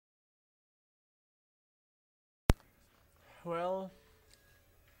Well,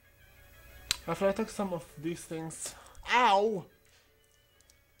 after I took some of these things, ow!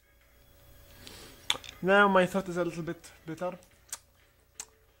 Now my throat is a little bit better.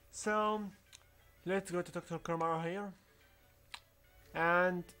 So, let's go to Dr. Karmaro here.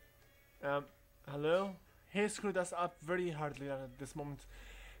 And, hello? He screwed us up very hardly at this moment.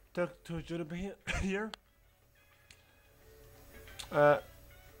 Talk to Junub here.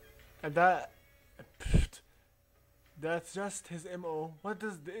 And that's just his MO. What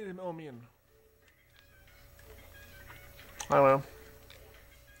does the MO mean? I don't know.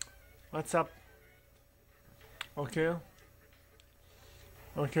 What's up? Okay.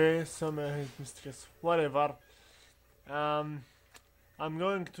 Okay, some mistakes. Whatever. I'm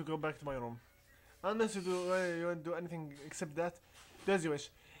going to go back to my room. Unless you won't do anything except that, as you wish.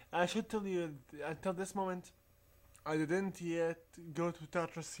 I should tell you, until this moment, I didn't yet go to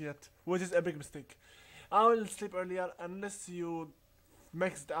Tartarus yet, which is a big mistake. I will sleep earlier unless you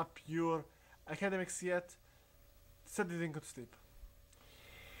mixed up your academics yet. So didn't go to sleep.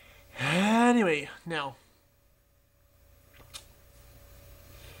 Anyway, now.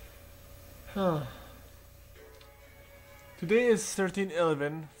 Today is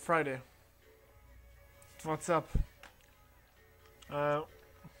 13/11, Friday. What's up?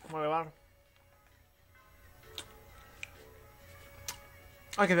 Whatever.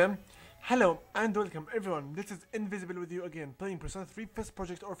 Okay then. Hello and welcome everyone. This is Invisible with you again, playing Persona 3 FES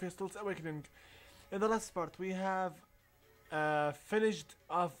Project Orpheus Telos Awakening. In the last part, we have finished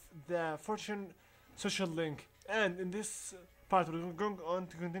off the Fortune social link, and in this part, we're going on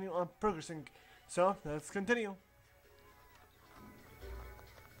to continue on progressing. So let's continue.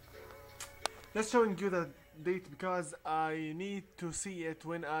 Let's showing you the date because I need to see it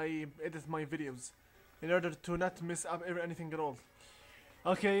when I edit my videos, in order to not miss up anything at all.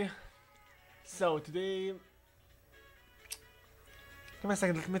 Okay, so today. Give me a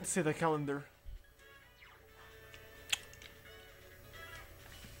second. Let me see the calendar.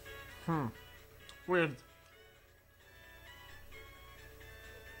 Weird.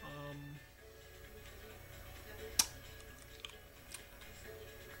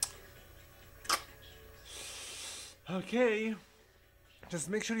 Okay. Just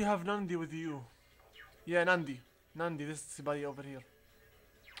make sure you have Nandi with you. Yeah, Nandi. Nandi, this buddy over here.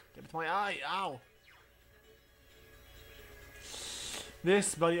 Get it my eye, ow.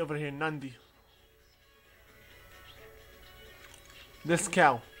 This buddy over here, Nandi. This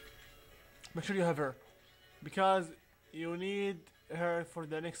cow. Make sure you have her, because you need her for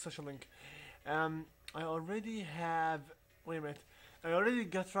the next social link. I already have. Wait a minute. I already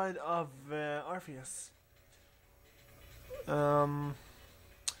got rid of Orpheus.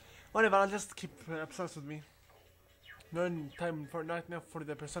 Whatever. I'll just keep obsessed with me. No time for not enough for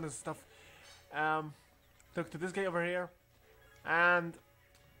the persona stuff. Talk to this guy over here, and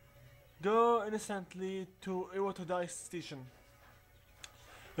go instantly to Iwato Dice Station.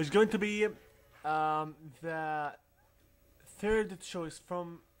 It's going to be the third choice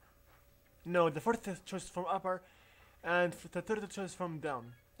from. No, the fourth choice from upper, and the third choice from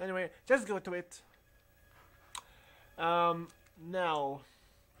down. Anyway, just go to it. Now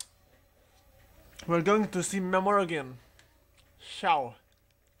we're going to see Mamoru again. Shao.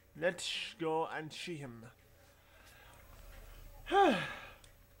 Let's go and see him.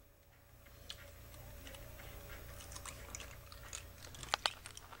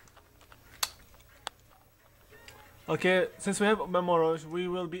 Okay, since we have Mamoru, we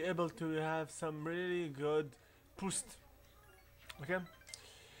will be able to have some really good boost. Okay?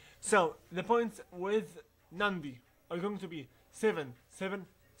 So, the points with Nandi are going to be 7, 7,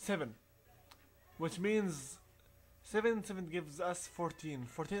 7. Which means 7 gives us 14.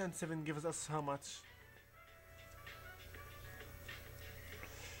 14 and 7 gives us how much?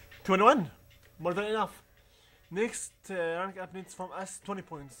 21! More than enough. Next rank up needs from us 20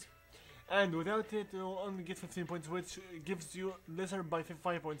 points. And without it, you will only get 15 points, which gives you lesser by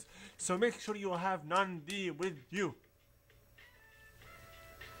 5 points. So make sure you have Nandi with you.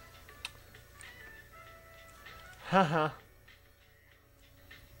 Haha.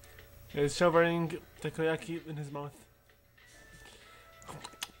 He's showering takoyaki in his mouth.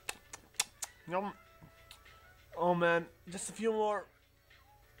 Yum. Oh man, just a few more.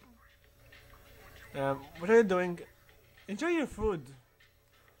 What are you doing? Enjoy your food.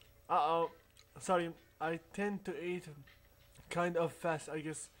 Uh-oh. Sorry, I tend to eat kind of fast, I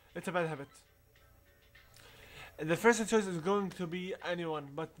guess. It's a bad habit. The first choice is going to be anyone,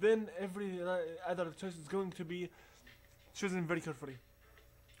 but then every other choice is going to be chosen very carefully.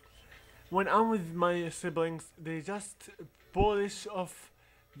 When I'm with my siblings, they just polish off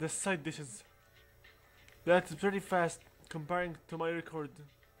the side dishes. That's pretty fast, comparing to my record.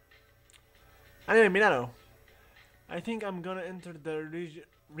 Anyway, Milano, I think I'm gonna enter the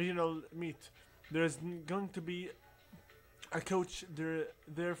regional meet. There's going to be a coach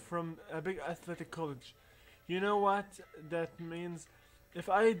there from a big athletic college. You know what that means? If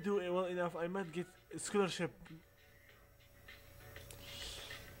I do it well enough, I might get a scholarship.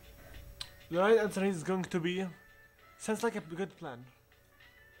 The right answer is going to be... Sounds like a good plan.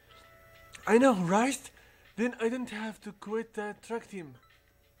 I know, right? Then I didn't have to quit the track team.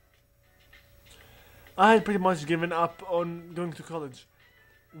 I had pretty much given up on going to college.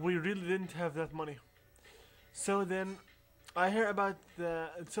 We really didn't have that money. So then I hear about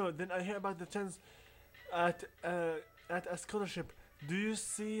the chance at a scholarship. Do you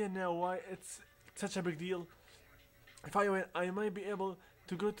see now why it's such a big deal? If I win, I might be able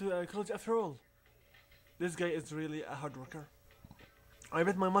to go to college after all. This guy is really a hard worker. I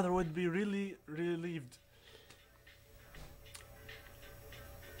bet my mother would be really relieved.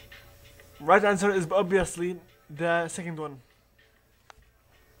 Right answer is obviously the second one.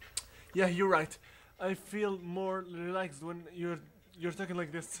 Yeah, you're right. I feel more relaxed when you're talking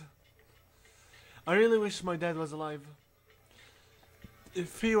like this. I really wish my dad was alive.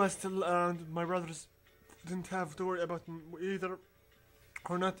 If he was still around, my brothers didn't have to worry about either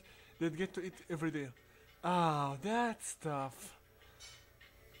or not. They'd get to eat every day. Ah, that stuff.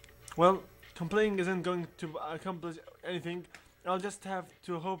 Well, complaining isn't going to accomplish anything. I'll just have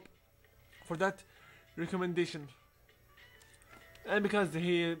to hope for that recommendation. And because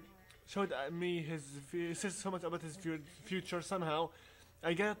he showed me he says so much about his future somehow,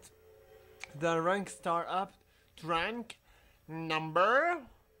 I get the rank star up to rank number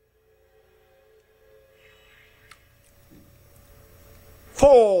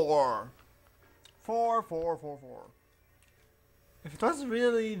 4. 4. If it was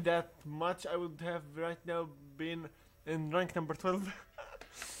really that much, I would have right now been in rank number 12.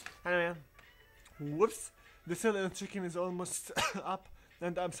 Anyway, whoops, the sale in chicken is almost up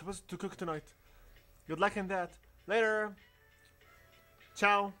and I'm supposed to cook tonight. Good luck in that. Later.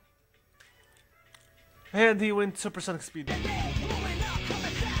 Ciao. And he went supersonic speed.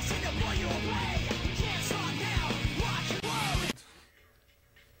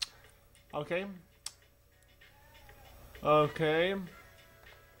 Okay. Okay.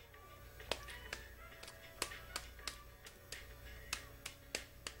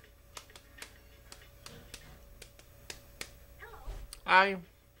 Hi.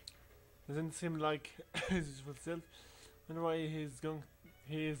 Doesn't seem like his full self. Wonder why he's going.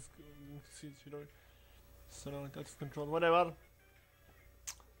 He is. So no, that's control. Whatever.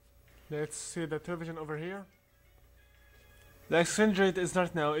 Let's see the television over here. The exchange rate is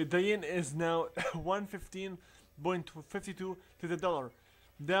right now. The yen is now 115.52 to the dollar,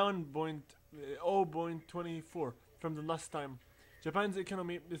 down 0.24 from the last time. Japan's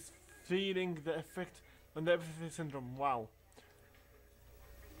economy is feeling the effect on the FES syndrome. Wow.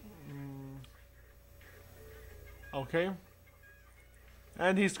 Okay.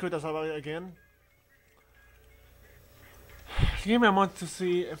 And he screwed us up again. Give me a moment to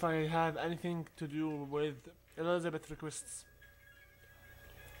see if I have anything to do with Elizabeth requests.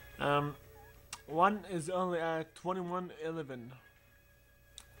 One is only at 21:11.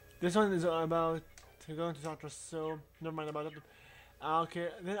 This one is about going to Tartarus, so never mind about it. Okay,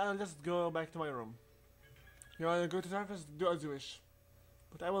 then I'll just go back to my room. You wanna go to Tartarus? Do as you wish.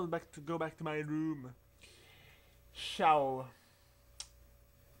 But I will go back to my room. Ciao.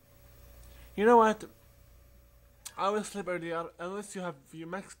 You know what? I will sleep earlier unless you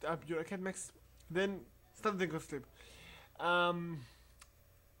maxed up your academics. Then stop thinking of sleep.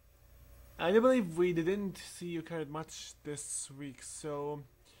 I do believe we didn't see you carried much this week, so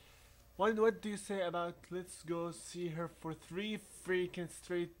what do you say about let's go see her for 3 freaking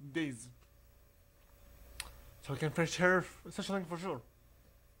straight days? So I can fetch her such a thing for sure.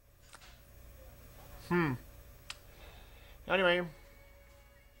 Anyway.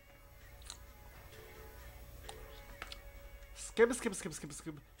 Skip.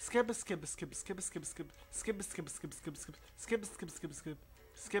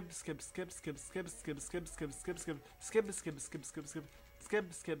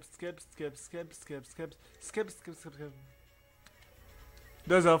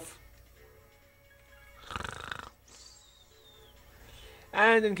 Does off.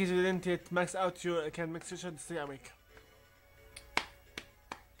 And in case you didn't yet max out your academic session, stay awake.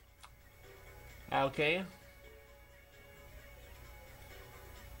 Okay.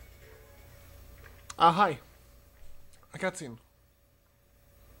 Hi. A cutscene.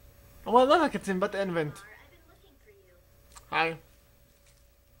 Well, not a cutscene, but an event. I've been looking for you. Hi.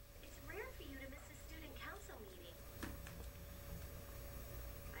 It's rare for you to miss a student council meeting.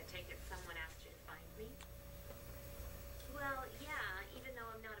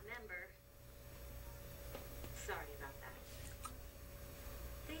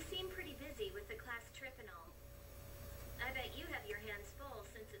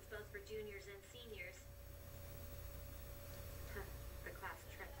 juniors and seniors. The class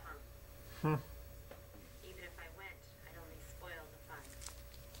trip, huh? Even if I went, I'd only spoil the fun.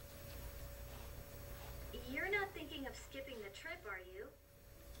 You're not thinking of skipping the trip, are you?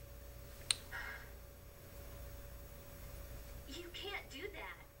 You can't do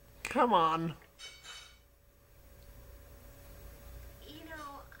that. Come on. You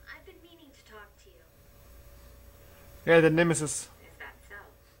know, I've been meaning to talk to you. Yeah, the nemesis. Is that so?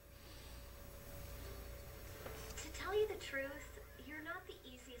 To tell you the truth, you're not the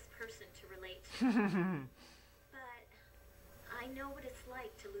easiest person to relate to. But I know what it's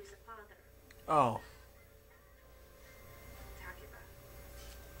like to lose a father. Oh. Talk about.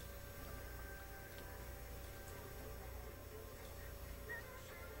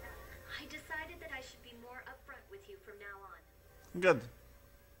 I decided that I should be more upfront with you from now on. Good.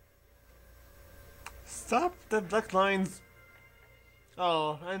 Stop the black lines.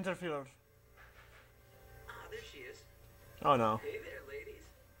 Oh, I interfered. Ah, there she is. Oh no. Hey there, ladies.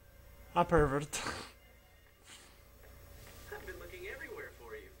 A pervert. I've been looking everywhere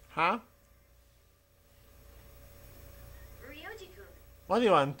for you. Huh? Ryoji-kun, What do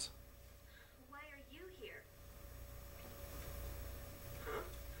you want? why are you here? Huh?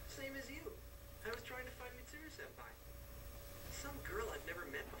 Same as you. I was trying to find Mitsuru-senpai. Some girl I've never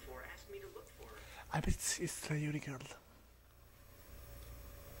met before asked me to look for her. I bet it's the Yuri girl.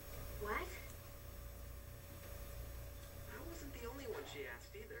 What? I wasn't the only one she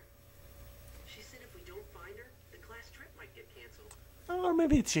asked either. She said if we don't find her, the class trip might get canceled. Or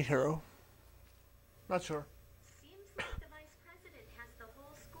maybe it's Chihiro. Not sure. Seems like the vice president has the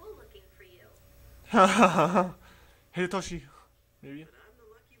whole school looking for you. Hitoshi. Maybe. But I'm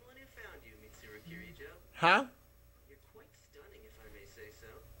the lucky one who found you, Mitsuru Kirijo. Huh? You're quite stunning, if I may say so.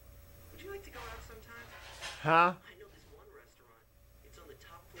 Would you like to go out sometime? Huh? I know this one restaurant. It's on the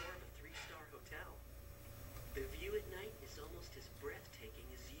top floor of a 3-star hotel. The view at night is almost as breathtaking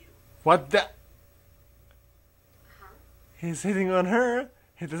as you. What the? Huh? He's hitting on her.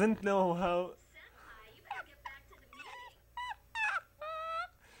 He doesn't know how. Senpai, you better get back to the meeting.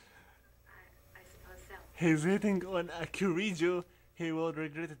 I suppose so. He's hitting on a Kurijo. He will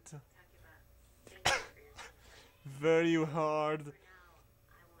regret it Talk about. Thank you for your time. very hard. For now,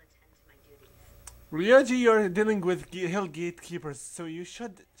 I will attend to my duties. Ryoji, you're dealing with Hell Gatekeepers, so you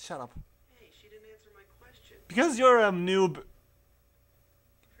should shut up. Hey, she didn't answer my question. Because you're a noob.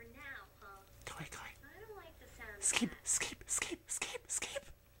 For now, huh? Go away, go away. I don't like the sound of Skip, that. skip, skip, skip, skip.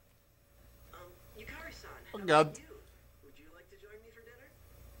 Yukari-san, Oh, how God. about you? Would you like to join me for dinner?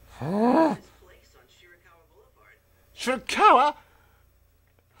 Huh? This place on Shirakawa Boulevard. Shirakawa?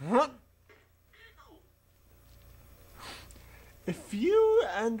 Huh? Ow! If you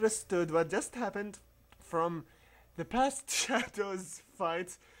understood what just happened from the past Shadows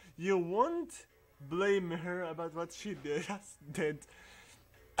fight, you won't blame her about what she just did.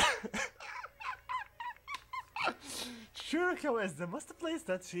 Shirakawa is the most place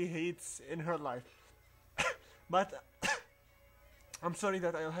that she hates in her life. But I'm sorry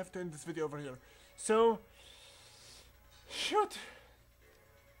that I'll have to end this video over here. So, shoot!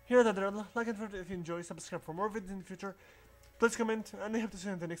 Here's the drill. Like and favorite if you enjoy, subscribe for more videos in the future. Please comment, and I hope to see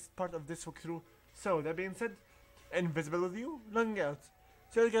you in the next part of this walkthrough. So, that being said, invisible with you, logging out.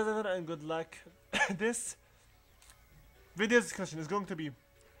 See you guys later, and good luck. This video discussion is going to be: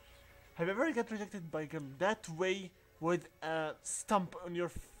 have you ever got rejected by a girl that way with a stomp on your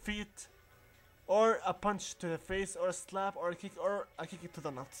feet, or a punch to the face, or a slap, or a kick to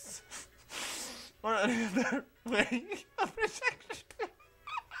the nuts, or any other way of rejection?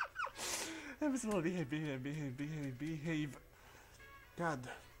 Invisible, behave. God.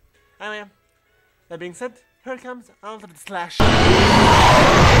 Anyway, that being said, here comes Altered Slash.